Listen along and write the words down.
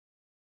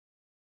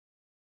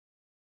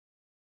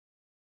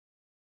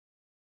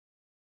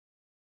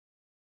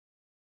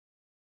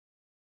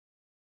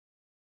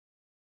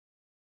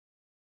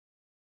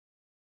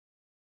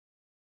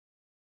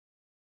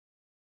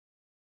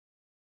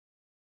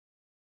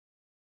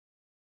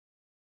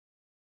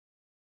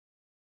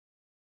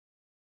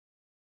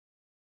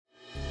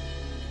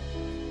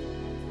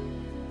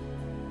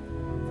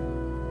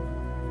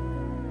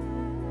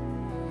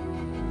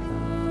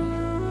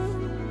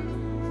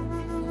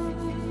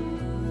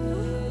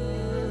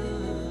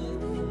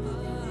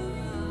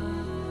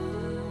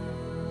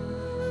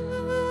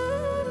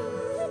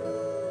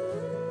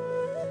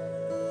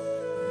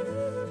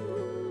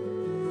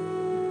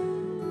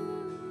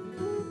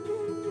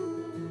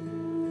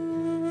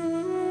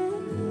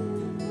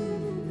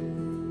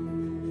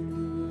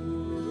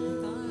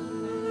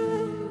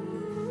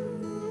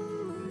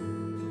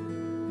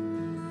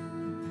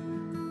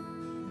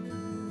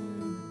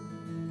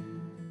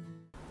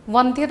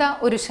വന്ധ്യത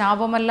ഒരു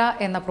ശാപമല്ല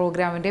എന്ന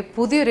പ്രോഗ്രാമിന്റെ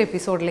പുതിയൊരു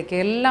എപ്പിസോഡിലേക്ക്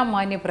എല്ലാ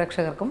മാന്യ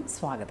പ്രേക്ഷകർക്കും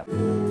സ്വാഗതം.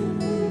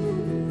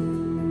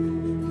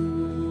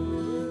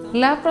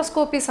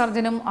 ലാപ്രോസ്കോപ്പി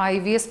സർജനും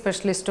IVF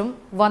സ്പെഷ്യലിസ്റ്റും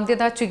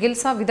വന്ധ്യതാ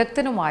ചികിത്സാ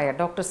വിദഗ്ധനുമായ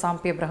ഡോക്ടർ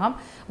സാംപി എബ്രഹാം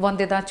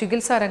വന്ധ്യതാ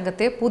ചികിത്സാ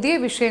രംഗത്തെ പുതിയ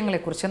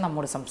വിഷയങ്ങളെക്കുറിച്ച്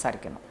നമ്മോട്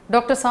സംസാരിക്കുന്നു.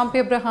 ഡോക്ടർ സാംപി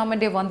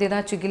എബ്രഹാമിന്റെ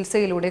വന്ധ്യതാ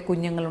ചികിത്സയിലൂടെ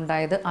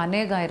കുഞ്ഞുങ്ങളുണ്ടായത്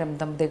അനേകായിരം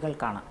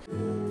ദമ്പതികൾക്കാണ്.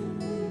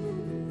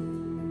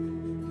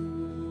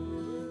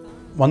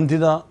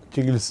 വന്ധ്യതാ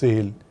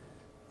ചികിത്സയിൽ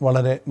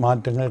വളരെ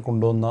മാറ്റങ്ങൾ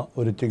കൊണ്ടുവന്ന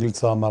ഒരു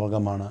ചികിത്സാ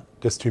മാർഗമാണ്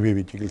ടെസ്റ്റ്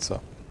ബേബി ചികിത്സ.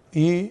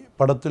 ഈ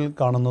പടത്തിൽ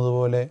കാണുന്നത്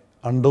പോലെ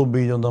അണ്ടവും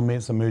ബീജവും തമ്മിൽ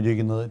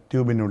സംയോജിക്കുന്നത്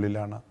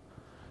ട്യൂബിനുള്ളിലാണ്.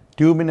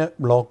 ട്യൂബിന്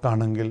ബ്ലോക്ക്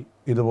ആണെങ്കിൽ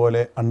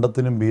ഇതുപോലെ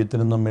അണ്ടത്തിനും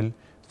ബീജത്തിനും തമ്മിൽ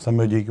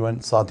സംയോജിക്കുവാൻ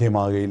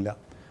സാധ്യമാകുകയില്ല.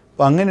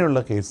 അപ്പോൾ അങ്ങനെയുള്ള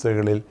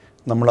കേസുകളിൽ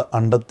നമ്മൾ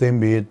അണ്ടത്തെയും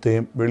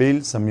ബീജത്തെയും വെളിയിൽ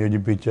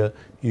സംയോജിപ്പിച്ച്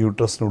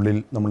യൂട്രസിനുള്ളിൽ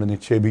നമ്മൾ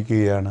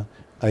നിക്ഷേപിക്കുകയാണ്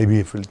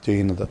IVFൽ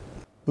ചെയ്യുന്നത്.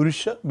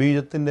 പുരുഷ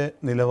ബീജത്തിൻ്റെ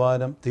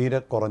നിലവാരം തീരെ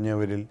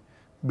കുറഞ്ഞവരിൽ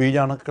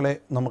ബീജാണുക്കളെ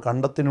നമുക്ക്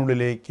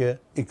അണ്ടത്തിനുള്ളിലേക്ക്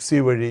ഇക്സി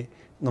വഴി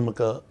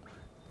നമുക്ക്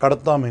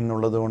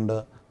കടത്താമെന്നുള്ളത് കൊണ്ട്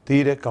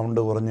തീരെ കൗണ്ട്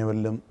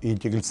കുറഞ്ഞവരിലും ഈ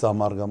ചികിത്സാ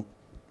മാർഗം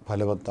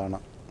ഫലവത്താണ്.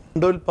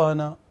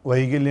 അണ്ടോൽപാദന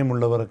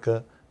വൈകല്യമുള്ളവർക്ക്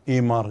ഈ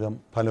മാർഗം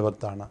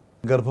ഫലവത്താണ്.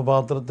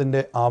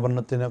 ഗർഭപാത്രത്തിൻ്റെ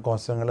ആവരണത്തിന്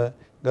കോശങ്ങൾ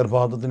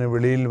ഗർഭപാത്രത്തിന്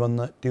വെളിയിൽ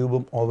വന്ന്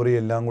ട്യൂബും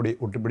ഓവറിയും എല്ലാം കൂടി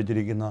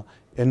ഒട്ടിപ്പിടിച്ചിരിക്കുന്ന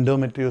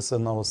എൻഡോമെട്രിയോസ്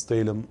എന്ന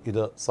അവസ്ഥയിലും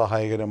ഇത്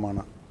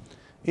സഹായകരമാണ്.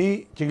 ഈ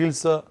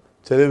ചികിത്സ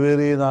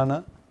ചെലവേറിയതാണ്.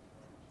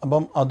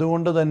 അപ്പം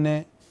അതുകൊണ്ട് തന്നെ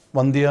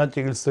വന്ധ്യാ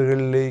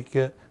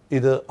ചികിത്സകളിലേക്ക്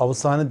ഇത്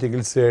അവസാന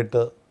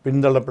ചികിത്സയായിട്ട്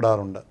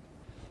പിന്തള്ളപ്പെടാറുണ്ട്.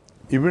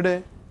 ഇവിടെ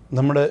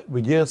നമ്മുടെ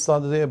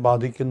വിജയസാധ്യതയെ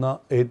ബാധിക്കുന്ന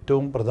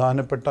ഏറ്റവും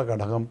പ്രധാനപ്പെട്ട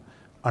ഘടകം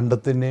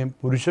അണ്ടത്തിൻ്റെയും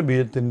പുരുഷ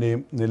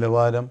ബീജത്തിൻ്റെയും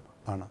നിലവാരം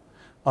ആണ്.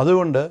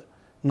 അതുകൊണ്ട്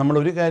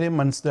നമ്മളൊരു കാര്യം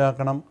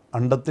മനസ്സിലാക്കണം,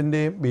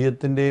 അണ്ടത്തിൻ്റെയും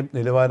ബീജത്തിൻ്റെയും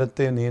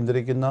നിലവാരത്തെ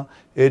നിയന്ത്രിക്കുന്ന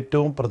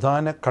ഏറ്റവും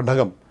പ്രധാന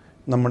ഘടകം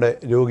നമ്മുടെ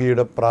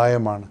രോഗിയുടെ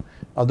പ്രായമാണ്.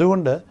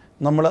 അതുകൊണ്ട്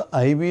നമ്മൾ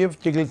IVF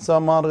ചികിത്സാ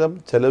മാർഗം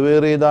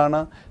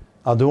ചെലവേറിയതാണ്.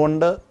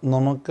 അതുകൊണ്ട്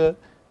നമുക്ക്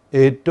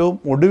ഏറ്റവും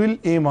ഒടുവിൽ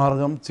ഈ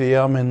മാർഗം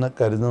ചെയ്യാമെന്ന്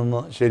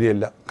കരുതുന്നത്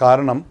ശരിയല്ല.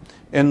 കാരണം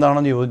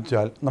എന്താണെന്ന്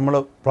ചോദിച്ചാൽ, നമ്മൾ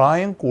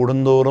പ്രായം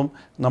കൂടുന്തോറും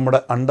നമ്മുടെ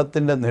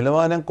അണ്ടത്തിൻ്റെ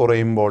നിലവാരം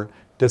കുറയുമ്പോൾ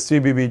ടെസ്റ്റ്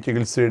ബേബി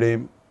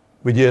ചികിത്സയുടെയും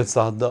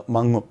വിജയസാധ്യത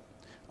മങ്ങും.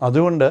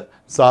 അതുകൊണ്ട്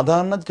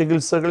സാധാരണ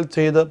ചികിത്സകൾ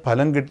ചെയ്ത്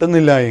ഫലം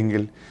കിട്ടുന്നില്ല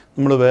എങ്കിൽ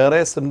നമ്മൾ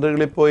വേറെ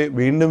സെൻ്ററുകളിൽ പോയി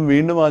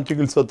വീണ്ടും ആ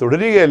ചികിത്സ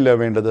തുടരുകയല്ല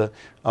വേണ്ടത്.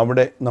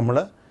 അവിടെ നമ്മൾ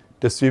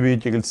ടെസ്റ്റ് ബേബി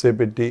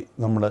ചികിത്സയെപ്പറ്റി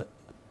നമ്മൾ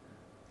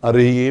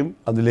അറിയുകയും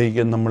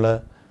അതിലേക്ക് നമ്മൾ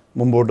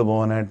മുമ്പോട്ട്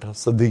പോകാനായിട്ട്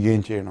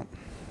ശ്രദ്ധിക്കുകയും ചെയ്യണം.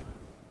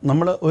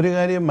 നമ്മൾ ഒരു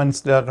കാര്യം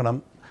മനസ്സിലാക്കണം,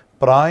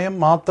 പ്രായം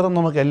മാത്രം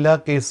നമുക്ക് എല്ലാ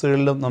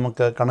കേസുകളിലും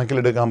നമുക്ക്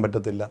കണക്കിലെടുക്കാൻ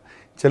പറ്റത്തില്ല.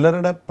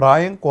 ചിലരുടെ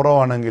പ്രായം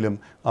കുറവാണെങ്കിലും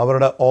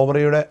അവരുടെ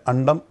ഓവറിയുടെ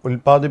അണ്ടം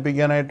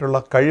ഉൽപ്പാദിപ്പിക്കാനായിട്ടുള്ള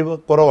കഴിവ്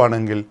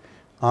കുറവാണെങ്കിൽ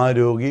ആ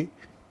രോഗി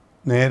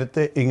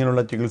നേരത്തെ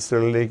ഇങ്ങനെയുള്ള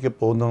ചികിത്സകളിലേക്ക്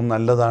പോകുന്നത്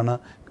നല്ലതാണ്.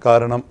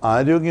 കാരണം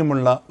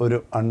ആരോഗ്യമുള്ള ഒരു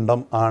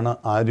അണ്ടം ആണ്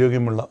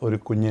ആരോഗ്യമുള്ള ഒരു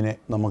കുഞ്ഞിനെ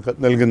നമുക്ക്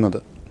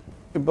നൽകുന്നത്.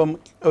 ഇപ്പം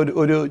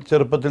ഒരു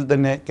ചെറുപ്പത്തിൽ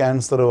തന്നെ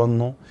ക്യാൻസർ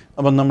വന്നു.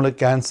 അപ്പം നമ്മൾ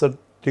ക്യാൻസർ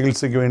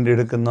ചികിത്സയ്ക്ക് വേണ്ടി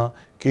എടുക്കുന്ന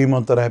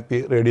കീമോതെറാപ്പി,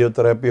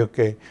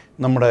 റേഡിയോതെറാപ്പിയൊക്കെ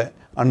നമ്മുടെ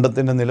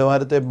അണ്ടത്തിൻ്റെ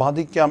നിലവാരത്തെ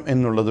ബാധിക്കാം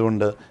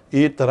എന്നുള്ളതുകൊണ്ട്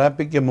ഈ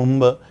തെറാപ്പിക്ക്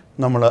മുമ്പ്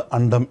നമ്മൾ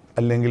അണ്ടം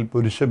അല്ലെങ്കിൽ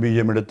പുരുഷ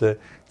ബീജമെടുത്ത്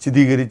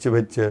ചിതീകരിച്ച്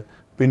വെച്ച്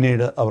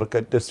പിന്നീട്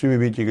അവർക്ക് ടെസ്റ്റ്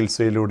ബേബി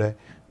ചികിത്സയിലൂടെ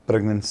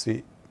പ്രഗ്നൻസി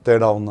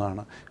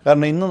തേടാവുന്നതാണ്.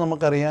 കാരണം ഇന്ന്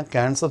നമുക്കറിയാം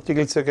ക്യാൻസർ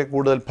ചികിത്സയൊക്കെ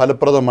കൂടുതൽ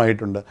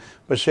ഫലപ്രദമായിട്ടുണ്ട്.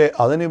 പക്ഷേ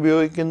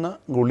അതിനുപയോഗിക്കുന്ന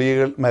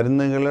ഗുളികകൾ,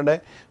 മരുന്നുകളുടെ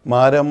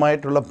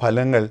മാരകമായിട്ടുള്ള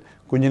ഫലങ്ങൾ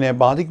കുഞ്ഞിനെ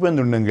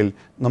ബാധിക്കുമെന്നുണ്ടെങ്കിൽ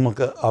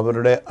നമുക്ക്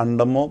അവരുടെ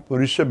അണ്ടമോ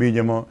പുരുഷ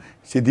ബീജമോ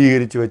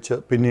ശീതീകരിച്ച് വെച്ച്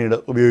പിന്നീട്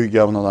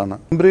ഉപയോഗിക്കാവുന്നതാണ്.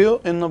 എംബ്രിയോ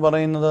എന്ന്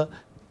പറയുന്നത്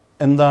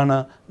എന്താണ്?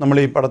 നമ്മൾ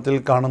ഈ പടത്തിൽ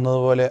കാണുന്നത്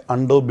പോലെ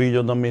അണ്ടവും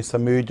ബീജവും തമ്മിൽ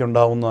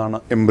സംയോജിച്ചുണ്ടാവുന്നതാണ്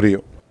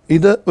എംബ്രിയോ.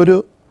 ഇത്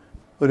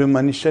ഒരു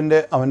മനുഷ്യൻ്റെ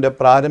അവൻ്റെ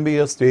പ്രാരംഭിക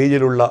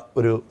സ്റ്റേജിലുള്ള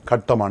ഒരു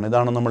ഘട്ടമാണ്.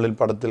 ഇതാണ് നമ്മളിൽ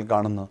പടത്തിൽ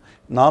കാണുന്നത്.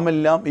 നാം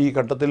എല്ലാം ഈ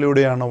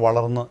ഘട്ടത്തിലൂടെയാണ്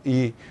വളർന്ന് ഈ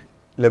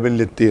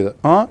ലെവലിലെത്തിയത്.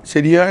 ആ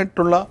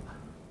ശരിയായിട്ടുള്ള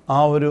ആ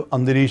ഒരു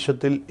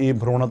അന്തരീക്ഷത്തിൽ ഈ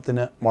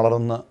ഭ്രൂണത്തിന്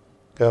വളർന്ന്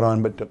കയറാൻ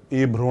പറ്റും.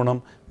 ഈ ഭ്രൂണം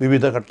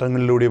വിവിധ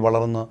ഘട്ടങ്ങളിലൂടെ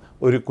വളർന്ന്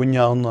ഒരു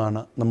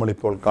കുഞ്ഞാവുന്നതാണ്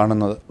നമ്മളിപ്പോൾ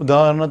കാണുന്നത്.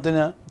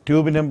 ഉദാഹരണത്തിന്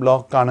ട്യൂബിന്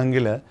ബ്ലോക്ക്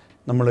ആണെങ്കിൽ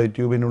നമ്മൾ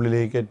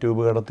ട്യൂബിനുള്ളിലേക്ക്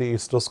ട്യൂബ് കടത്തി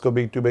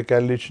ഈസ്ട്രോസ്കോപ്പിക്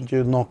ട്യൂബിക്കാലിലേഷൻ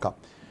ചെയ്ത് നോക്കാം.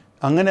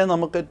 അങ്ങനെ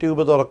നമുക്ക്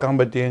ട്യൂബ് തുറക്കാൻ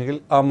പറ്റിയെങ്കിൽ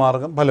ആ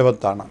മാർഗം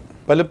ഫലവത്താണ്.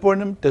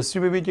 പലപ്പോഴും ടെസ്റ്റ്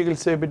ബേബി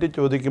ചികിത്സയെപ്പറ്റി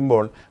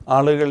ചോദിക്കുമ്പോൾ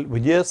ആളുകൾ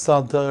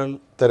വിജയസാധ്യതകൾ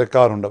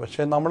തിരക്കാറുണ്ട്.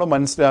 പക്ഷേ നമ്മൾ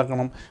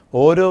മനസ്സിലാക്കണം,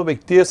 ഓരോ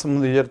വ്യക്തിയെ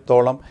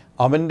സംബന്ധിച്ചിടത്തോളം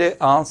അവൻ്റെ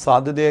ആ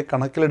സാധ്യതയെ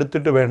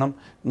കണക്കിലെടുത്തിട്ട് വേണം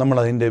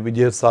നമ്മളതിൻ്റെ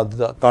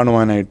വിജയസാധ്യത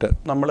കാണുവാനായിട്ട്.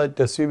 നമ്മൾ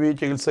ടെസ്റ്റ് ബേബി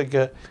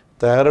ചികിത്സയ്ക്ക്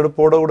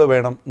തയ്യാറെടുപ്പോടുകൂടെ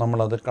വേണം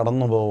നമ്മളത്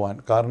കടന്നു പോകാൻ.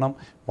 കാരണം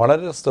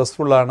വളരെ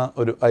സ്ട്രെസ്ഫുള്ളാണ്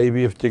ഒരു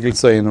IVF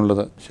ചികിത്സ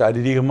എന്നുള്ളത്.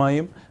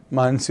 ശാരീരികമായും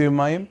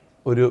മാനസികമായും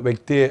ഒരു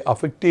വ്യക്തിയെ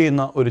അഫക്റ്റ്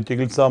ചെയ്യുന്ന ഒരു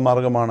ചികിത്സാ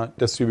മാർഗമാണ്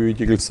ടെസ്റ്റ് ബേബി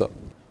ചികിത്സ.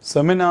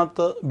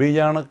 സെമിനകത്ത്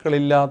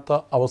ബീജാണുക്കളില്ലാത്ത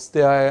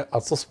അവസ്ഥയായ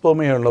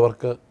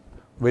അസസ്പേമിയയുള്ളവർക്ക്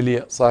വലിയ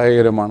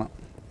സഹായകരമാണ്.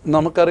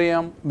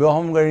 നമുക്കറിയാം,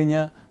 വിവാഹം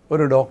കഴിഞ്ഞ്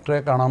ഒരു ഡോക്ടറെ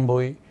കാണാൻ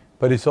പോയി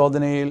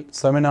പരിശോധനയിൽ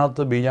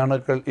സെമിനകത്ത്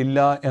ബീജാണുക്കൾ ഇല്ല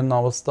എന്ന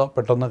അവസ്ഥ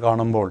പെട്ടെന്ന്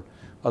കാണുമ്പോൾ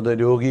അത്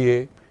രോഗിയെ,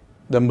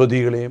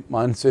 ദമ്പതികളെയും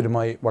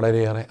മാനസികമായി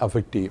വളരെയേറെ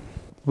അഫക്റ്റ് ചെയ്യും.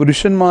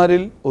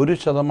 പുരുഷന്മാരിൽ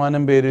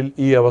 1% പേരിൽ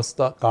ഈ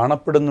അവസ്ഥ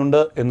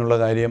കാണപ്പെടുന്നുണ്ട് എന്നുള്ള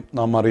കാര്യം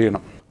നാം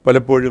അറിയണം.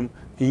 പലപ്പോഴും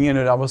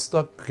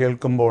ഇങ്ങനൊരവസ്ഥ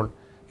കേൾക്കുമ്പോൾ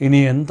ഇനി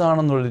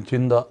എന്താണെന്നുള്ളൊരു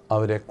ചിന്ത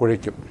അവരെ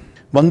കുഴയ്ക്കും.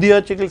 വന്ധ്യാ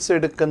ചികിത്സ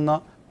എടുക്കുന്ന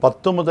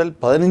 10 മുതൽ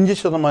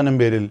 15%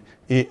 പേരിൽ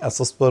ഈ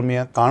അസസ്പെർമിയ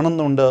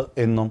കാണുന്നുണ്ട്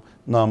എന്നും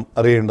നാം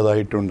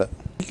അറിയേണ്ടതായിട്ടുണ്ട്.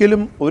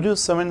 ഒരിക്കലും ഒരു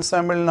സെമൻ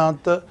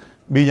സാമ്പിളിനകത്ത്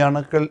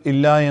ബീജാണുക്കൾ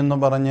ഇല്ല എന്ന്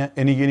പറഞ്ഞ്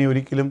എനിക്കിനി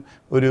ഒരിക്കലും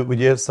ഒരു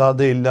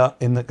വിജയസാധ്യതയില്ല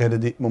എന്ന്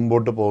കരുതി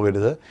മുമ്പോട്ട്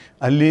പോകരുത്.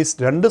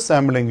 അറ്റ്ലീസ്റ്റ് 2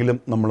 സാമ്പിളെങ്കിലും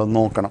നമ്മൾ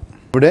നോക്കണം.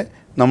 ഇവിടെ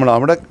നമ്മൾ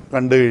അവിടെ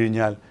കണ്ടു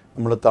കഴിഞ്ഞാൽ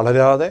നമ്മൾ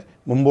തളരാതെ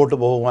മുമ്പോട്ട്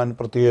പോകുവാൻ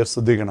പ്രത്യേകം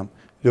ശ്രദ്ധിക്കണം.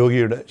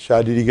 രോഗിയുടെ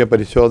ശാരീരിക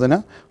പരിശോധന,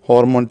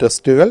 ഹോർമോൺ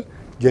ടെസ്റ്റുകൾ,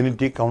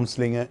 ജനറ്റിക്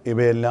കൗൺസിലിംഗ്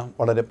ഇവയെല്ലാം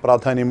വളരെ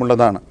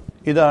പ്രാധാന്യമുള്ളതാണ്.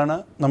 ഇതാണ്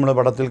നമ്മൾ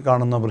പടത്തിൽ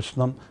കാണുന്ന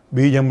പ്രശ്നം.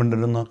 ബീജം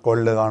കൊണ്ടിരുന്ന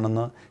കൊള്ള്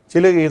കാണുന്ന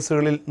ചില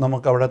കേസുകളിൽ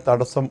നമുക്കവിടെ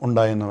തടസ്സം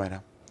ഉണ്ടായെന്ന്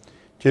വരാം.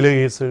 ചില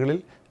കേസുകളിൽ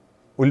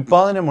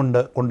ഉൽപ്പാദനമുണ്ട്,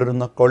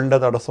 കൊണ്ടുവരുന്ന കൊള്ളിൻ്റെ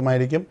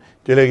തടസ്സമായിരിക്കും.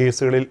 ചില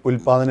കേസുകളിൽ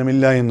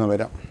ഉൽപ്പാദനമില്ല എന്ന്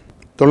വരാം.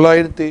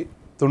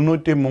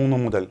 1993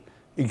 മുതൽ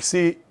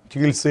ഇക്സി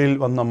ചികിത്സയിൽ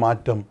വന്ന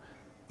മാറ്റം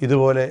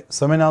ഇതുപോലെ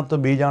സെമനകത്ത്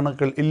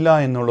ബീജാണുക്കൾ ഇല്ല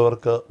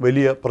എന്നുള്ളവർക്ക്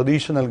വലിയ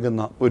പ്രതീക്ഷ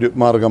നൽകുന്ന ഒരു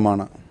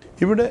മാർഗമാണ്.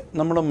 ഇവിടെ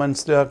നമ്മൾ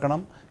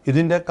മനസ്സിലാക്കണം,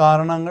 ഇതിൻ്റെ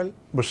കാരണങ്ങൾ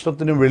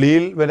വൃഷ്ണത്തിന്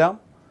വെളിയിൽ വരാം,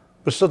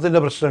 വൃഷ്ണത്തിൻ്റെ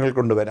പ്രശ്നങ്ങൾ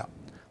കൊണ്ടുവരാം.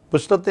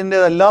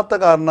 വൃഷ്ണത്തിൻ്റെതല്ലാത്ത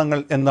കാരണങ്ങൾ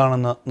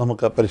എന്താണെന്ന്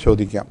നമുക്ക്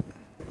പരിശോധിക്കാം.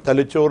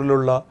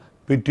 തലച്ചോറിലുള്ള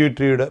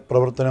പിറ്റ്യൂട്ടറിയുടെ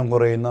പ്രവർത്തനം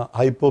കുറയുന്ന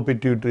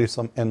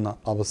ഹൈപ്പോപിറ്റ്യൂട്ടറിസം എന്ന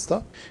അവസ്ഥ,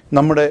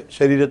 നമ്മുടെ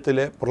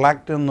ശരീരത്തിലെ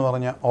പ്രൊലാക്റ്റിൻ എന്ന്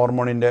പറഞ്ഞ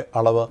ഹോർമോണിൻ്റെ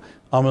അളവ്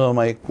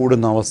അമിതമായി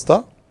കൂടുന്ന അവസ്ഥ.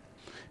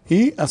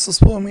 ഈ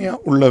അസസ്പെർമിയ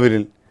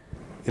ഉള്ളവരിൽ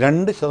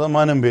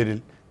 2% പേരിൽ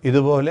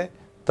ഇതുപോലെ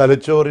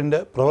തലച്ചോറിൻ്റെ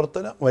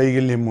പ്രവർത്തന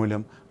വൈകല്യം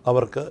മൂലം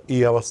അവർക്ക് ഈ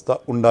അവസ്ഥ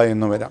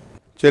ഉണ്ടായെന്ന് വരാം.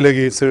 ചില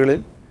കേസുകളിൽ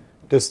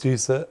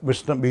ടെസ്റ്റീസ്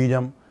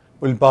ബീജം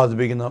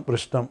ഉൽപ്പാദിപ്പിക്കുന്ന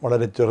വൃഷ്ണം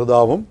വളരെ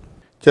ചെറുതാവും,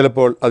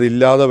 ചിലപ്പോൾ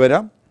അതില്ലാതെ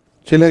വരാം.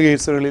 ചില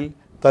കേസുകളിൽ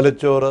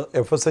തലച്ചോറ്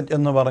FSH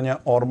എന്ന് പറഞ്ഞ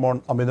ഹോർമോൺ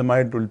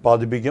അമിതമായിട്ട്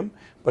ഉൽപ്പാദിപ്പിക്കും,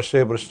 പക്ഷേ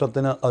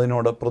വൃഷ്ണത്തിന്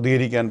അതിനോട്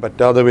പ്രതികരിക്കാൻ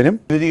പറ്റാതെ വരും.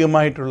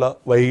 ശാരീരികമായിട്ടുള്ള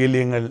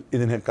വൈകല്യങ്ങൾ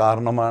ഇതിന്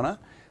കാരണമാണ്.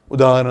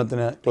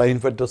 ഉദാഹരണത്തിന്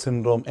ക്ലൈൻഫെറ്റർ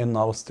സിൻഡ്രോം എന്ന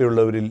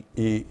അവസ്ഥയുള്ളവരിൽ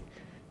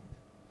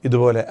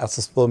ഇതുപോലെ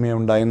അസസ്പെർമിയ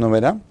ഉണ്ടായെന്ന്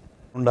വരാം.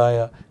 ഉണ്ടായ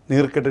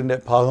നീർക്കെട്ടിൻ്റെ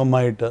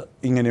ഭാഗമായിട്ട്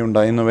ഇങ്ങനെ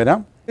ഉണ്ടായെന്ന് വരാം.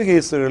 ഈ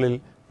കേസുകളിൽ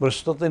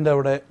വൃഷ്ണത്തിൻ്റെ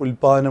അവിടെ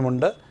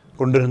ഉൽപ്പാദനമുണ്ട്,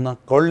 കൊണ്ടുവരുന്ന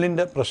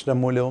കൊള്ളിൻ്റെ പ്രശ്നം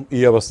മൂലവും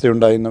ഈ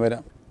അവസ്ഥയുണ്ടായെന്ന്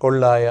വരാം.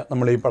 കൊള്ളായ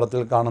നമ്മൾ ഈ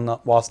പടത്തിൽ കാണുന്ന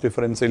വാസ്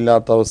ഡിഫറൻസ്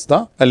ഇല്ലാത്ത അവസ്ഥ,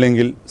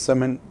 അല്ലെങ്കിൽ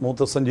സെമൻ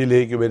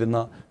മൂത്രസഞ്ചിയിലേക്ക് വരുന്ന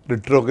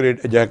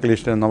റിട്രോഗ്രേഡ്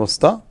എജാക്കുലേഷൻ എന്ന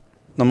അവസ്ഥ,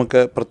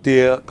 നമുക്ക്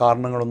പ്രത്യേക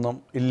കാരണങ്ങളൊന്നും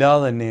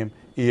ഇല്ലാതെ തന്നെയും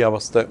ഈ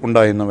അവസ്ഥ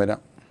ഉണ്ടായെന്ന്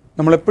വരാം.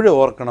 നമ്മളെപ്പോഴും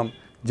ഓർക്കണം,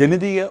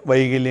 ജനിതക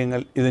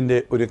വൈകല്യങ്ങൾ ഇതിൻ്റെ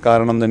ഒരു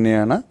കാരണം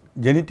തന്നെയാണ്.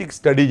 ജനറ്റിക്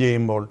സ്റ്റഡി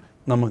ചെയ്യുമ്പോൾ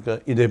നമുക്ക്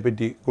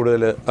ഇതേപ്പറ്റി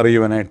കൂടുതൽ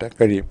അറിയുവാനായിട്ട്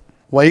കഴിയും.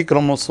 Y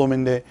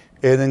ക്രോമോസോമിൻ്റെ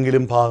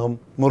ഏതെങ്കിലും ഭാഗം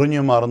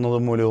മുറിഞ്ഞു മാറുന്നത്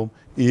മൂലവും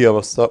ഈ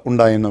അവസ്ഥ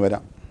ഉണ്ടായെന്ന്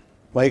വരാം.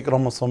 Y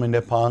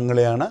ക്രോമോസോമിൻ്റെ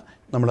ഭാഗങ്ങളെയാണ്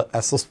നമ്മൾ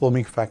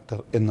അസസ്പെർമിക് ഫാക്ടർ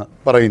എന്ന്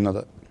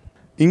പറയുന്നത്.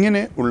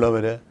 ഇങ്ങനെ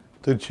ഉള്ളവർ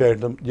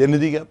തീർച്ചയായിട്ടും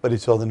ജനിതക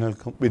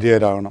പരിശോധനകൾക്കും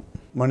വിധേയരാകണം.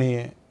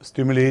 മണിയെ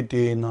സ്റ്റിമുലേറ്റ്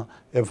ചെയ്യുന്ന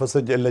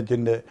FSH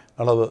LHൻ്റെ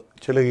അളവ്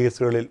ചില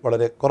കേസുകളിൽ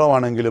വളരെ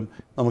കുറവാണെങ്കിലും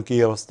നമുക്ക് ഈ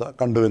അവസ്ഥ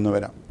കണ്ടുവെന്ന്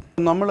വരാം.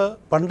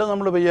 പണ്ട്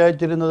നമ്മൾ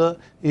വിചാരിച്ചിരുന്നത്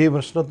ഈ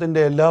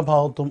വൃഷ്ണത്തിൻ്റെ എല്ലാ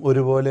ഭാഗത്തും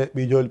ഒരുപോലെ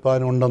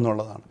ബീജോൽപാദനം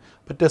ഉണ്ടെന്നുള്ളതാണ്.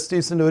 അപ്പോൾ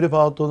ടെസ്റ്റീസിൻ്റെ ഒരു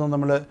ഭാഗത്തു നിന്ന്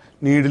നമ്മൾ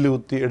നീഡിൽ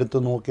കുത്തി എടുത്ത്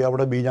നോക്കി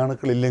അവിടെ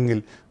ബീജാണുക്കളില്ലെങ്കിൽ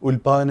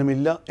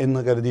ഉൽപ്പാദനമില്ല എന്ന്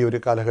കരുതിയ ഒരു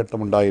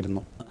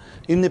കാലഘട്ടമുണ്ടായിരുന്നു.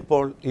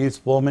 ഇന്നിപ്പോൾ ഈ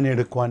സ്പോമിനെ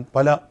എടുക്കുവാൻ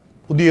പല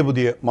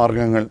പുതിയ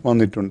മാർഗങ്ങൾ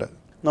വന്നിട്ടുണ്ട്.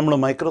 നമ്മൾ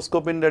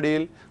മൈക്രോസ്കോപ്പിൻ്റെ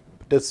അടിയിൽ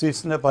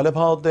ടെസ്റ്റീസിൻ്റെ പല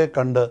ഭാഗത്തെ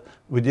കണ്ട്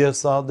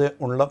വിജയസാധ്യത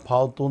ഉള്ള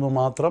ഭാഗത്തു നിന്ന്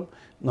മാത്രം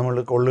നമ്മൾ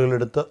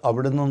കൊള്ളുകളെടുത്ത്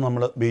അവിടെ നിന്ന്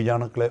നമ്മൾ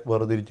ബീജാണുക്കളെ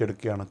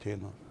വേർതിരിച്ചെടുക്കുകയാണ്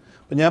ചെയ്യുന്നത്.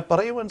 അപ്പോൾ ഞാൻ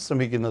പറയുവാൻ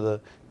ശ്രമിക്കുന്നത്,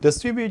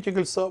 ടെസ്റ്റ്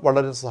ചികിത്സ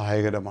വളരെ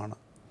സഹായകരമാണ്.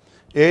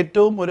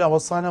 ഏറ്റവും ഒരു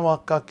അവസാന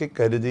വാക്കാക്കി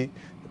കരുതി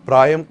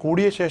പ്രായം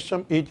കൂടിയ ശേഷം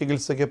ഈ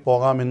ചികിത്സയ്ക്ക്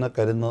പോകാമെന്ന്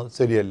കരുതുന്നത്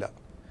ശരിയല്ല.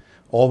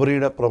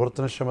 ഓവറിയുടെ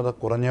പ്രവർത്തനക്ഷമത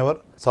കുറഞ്ഞവർ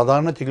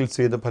സാധാരണ ചികിത്സ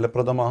ചെയ്ത്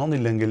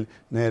ഫലപ്രദമാകുന്നില്ലെങ്കിൽ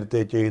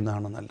നേരത്തെ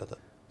ചെയ്യുന്നതാണ് നല്ലത്.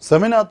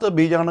 സെമനകത്ത്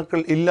ബീജാണുക്കൾ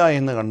ഇല്ല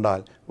എന്ന്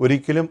കണ്ടാൽ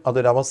ഒരിക്കലും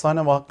അതൊരവസാന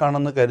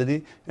വാക്കാണെന്ന് കരുതി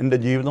എൻ്റെ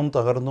ജീവിതം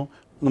തകർന്നു,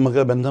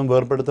 നമുക്ക് ബന്ധം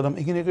വേർപ്പെടുത്തണം,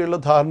 ഇങ്ങനെയൊക്കെയുള്ള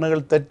ധാരണകൾ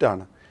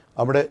തെറ്റാണ്.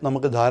 അവിടെ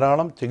നമുക്ക്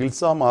ധാരാളം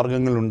ചികിത്സാ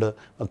മാർഗങ്ങളുണ്ട്.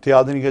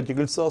 അത്യാധുനിക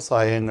ചികിത്സാ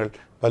സഹായങ്ങൾ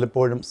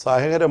പലപ്പോഴും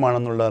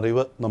സഹായകരമാണെന്നുള്ള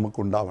അറിവ്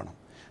നമുക്കുണ്ടാവണം.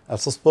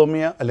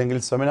 അസസ്പെർമിയ അല്ലെങ്കിൽ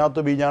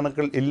സെമനകത്ത്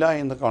ബീജാണുക്കൾ ഇല്ല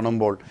എന്ന്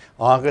കാണുമ്പോൾ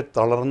ആകെ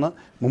തളർന്ന്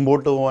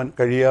മുമ്പോട്ട് പോകാൻ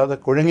കഴിയാതെ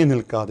കുഴങ്ങി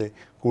നിൽക്കാതെ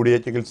കൂടിയ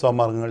ചികിത്സാ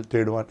മാർഗങ്ങൾ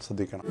തേടുവാൻ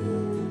ശ്രദ്ധിക്കണം.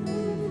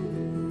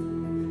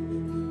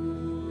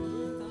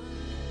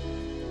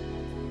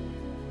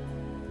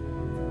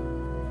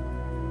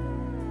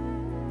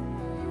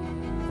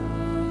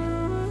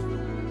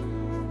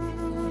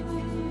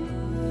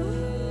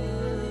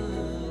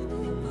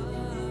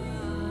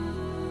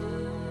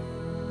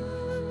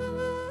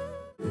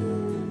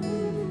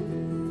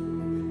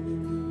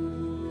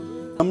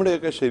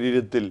 നമ്മുടെയൊക്കെ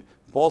ശരീരത്തിൽ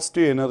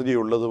പോസിറ്റീവ് എനർജി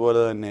ഉള്ളതുപോലെ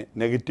തന്നെ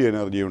നെഗറ്റീവ്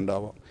എനർജി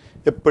ഉണ്ടാവാം.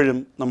 എപ്പോഴും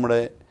നമ്മുടെ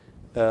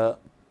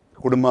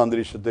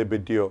കുടുംബാന്തരീക്ഷത്തെ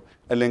പറ്റിയോ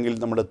അല്ലെങ്കിൽ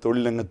നമ്മുടെ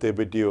തൊഴിൽ രംഗത്തെ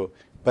പറ്റിയോ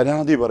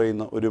പരാതി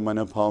പറയുന്ന ഒരു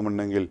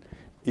മനോഭാവമുണ്ടെങ്കിൽ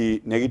ഈ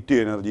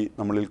നെഗറ്റീവ് എനർജി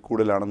നമ്മളിൽ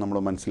കൂടുതലാണെന്ന് നമ്മൾ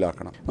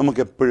മനസ്സിലാക്കണം.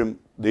 നമുക്കെപ്പോഴും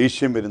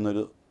ദേഷ്യം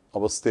വരുന്നൊരു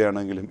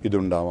അവസ്ഥയാണെങ്കിലും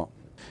ഇതുണ്ടാവാം.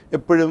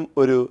 എപ്പോഴും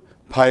ഒരു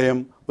ഭയം,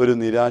 ഒരു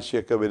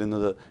നിരാശയൊക്കെ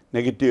വരുന്നത്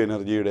നെഗറ്റീവ്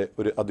എനർജിയുടെ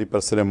ഒരു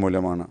അതിപ്രസരം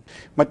മൂലമാണ്.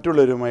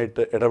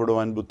 മറ്റുള്ളവരുമായിട്ട്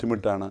ഇടപെടുവാൻ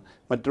ബുദ്ധിമുട്ടാണ്.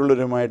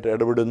 മറ്റുള്ളവരുമായിട്ട്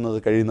ഇടപെടുന്നത്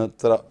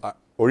കഴിയുന്നത്ര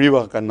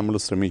ഒഴിവാക്കാൻ നമ്മൾ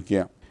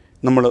ശ്രമിക്കുക.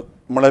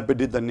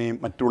 നമ്മളെപ്പറ്റി തന്നെയും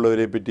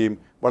മറ്റുള്ളവരെ പറ്റിയും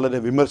വളരെ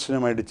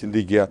വിമർശനമായിട്ട്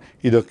ചിന്തിക്കുക.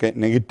 ഇതൊക്കെ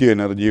നെഗറ്റീവ്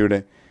എനർജിയുടെ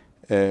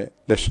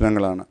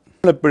ലക്ഷണങ്ങളാണ്.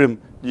 നമ്മളെപ്പോഴും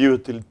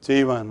ജീവിതത്തിൽ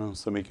ചെയ്യുവാനാണ്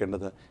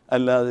ശ്രമിക്കേണ്ടത്,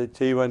 അല്ലാതെ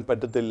ചെയ്യുവാൻ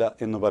പറ്റത്തില്ല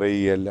എന്ന്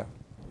പറയുകയല്ല.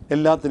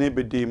 എല്ലാത്തിനെ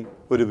പറ്റിയും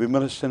ഒരു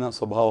വിമർശന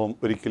സ്വഭാവം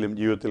ഒരിക്കലും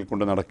ജീവിതത്തിൽ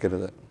കൊണ്ട്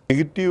നടക്കരുത്.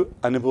 നെഗറ്റീവ്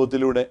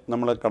അനുഭവത്തിലൂടെ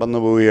നമ്മൾ കടന്നു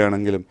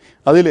പോവുകയാണെങ്കിലും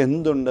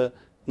അതിലെന്തുണ്ട്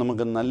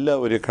നമുക്ക് നല്ല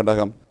ഒരു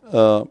ഘടകം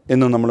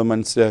എന്ന് നമ്മൾ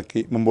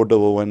മനസ്സിലാക്കി മുമ്പോട്ട്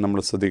പോകാൻ നമ്മൾ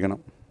ശ്രദ്ധിക്കണം.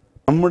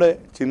 നമ്മുടെ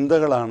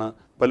ചിന്തകളാണ്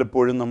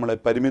പലപ്പോഴും നമ്മളെ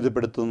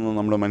പരിമിതപ്പെടുത്തുന്നത്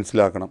നമ്മൾ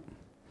മനസ്സിലാക്കണം.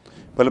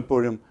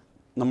 പലപ്പോഴും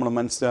നമ്മൾ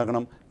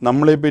മനസ്സിലാക്കണം,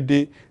 നമ്മളെപ്പറ്റി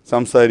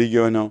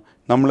സംസാരിക്കുവാനോ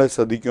നമ്മളെ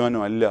ശ്രദ്ധിക്കുവാനോ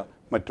അല്ല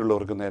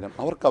മറ്റുള്ളവർക്ക് നേരം.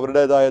 അവർക്ക്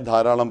അവരുടേതായ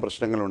ധാരാളം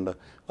പ്രശ്നങ്ങളുണ്ട്.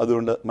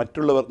 അതുകൊണ്ട്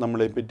മറ്റുള്ളവർ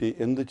നമ്മളെപ്പറ്റി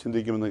എന്ത്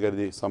ചിന്തിക്കുമെന്ന്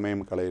കരുതി സമയം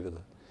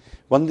കളയരുത്.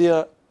 വന്ധ്യ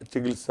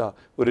ചികിത്സ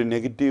ഒരു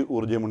നെഗറ്റീവ്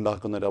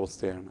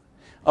ഊർജ്ജമുണ്ടാക്കുന്നൊരവസ്ഥയാണ്.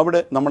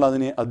 അവിടെ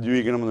നമ്മളതിനെ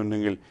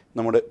അതിജീവിക്കണമെന്നുണ്ടെങ്കിൽ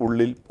നമ്മുടെ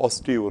ഉള്ളിൽ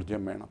പോസിറ്റീവ്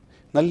ഊർജ്ജം വേണം.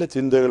 നല്ല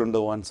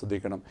ചിന്തകളുണ്ടാവാൻ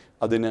ശ്രദ്ധിക്കണം.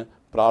 അതിന്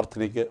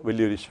പ്രാർത്ഥനയ്ക്ക്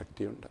വലിയൊരു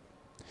ശക്തിയുണ്ട്.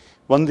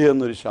 വന്ധ്യ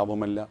എന്നൊരു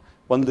ശാപമല്ല.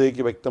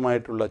 വന്ധ്യയ്ക്ക്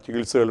വ്യക്തമായിട്ടുള്ള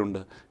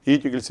ചികിത്സകളുണ്ട്. ഈ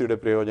ചികിത്സയുടെ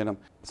പ്രയോജനം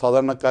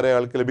സാധാരണക്കാരെ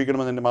ആൾക്ക്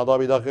ലഭിക്കണമെന്ന് എൻ്റെ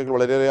മാതാപിതാക്കൾക്ക്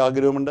വളരെയേറെ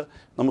ആഗ്രഹമുണ്ട്.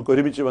 നമുക്ക്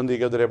ഒരുമിച്ച്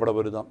വന്ധ്യയ്ക്കെതിരെ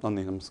പടപൊരുതാം.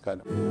 നന്ദി,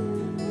 നമസ്കാരം.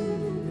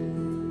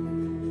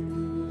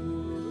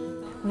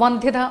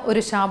 വന്ധ്യത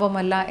ഒരു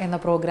ശാപമല്ല എന്ന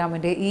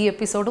പ്രോഗ്രാമിൻ്റെ ഈ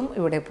എപ്പിസോഡും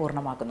ഇവിടെ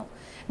പൂർണ്ണമാകുന്നു.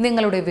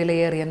 നിങ്ങളുടെ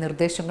വിലയേറിയ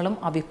നിർദ്ദേശങ്ങളും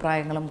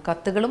അഭിപ്രായങ്ങളും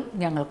കത്തുകളും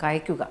ഞങ്ങൾക്ക്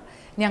അയയ്ക്കുക.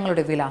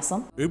 ഞങ്ങളുടെ വിലാസം: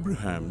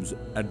 Abraham's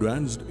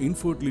Advanced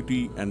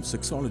Infertility and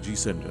Sexology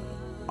Center,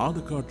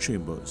 Adhikar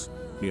Chambers,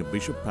 near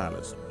Bishop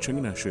Palace,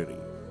 Changanasheri.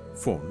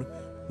 Phone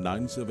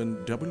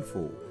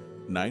 9744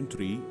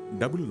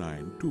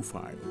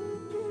 939925.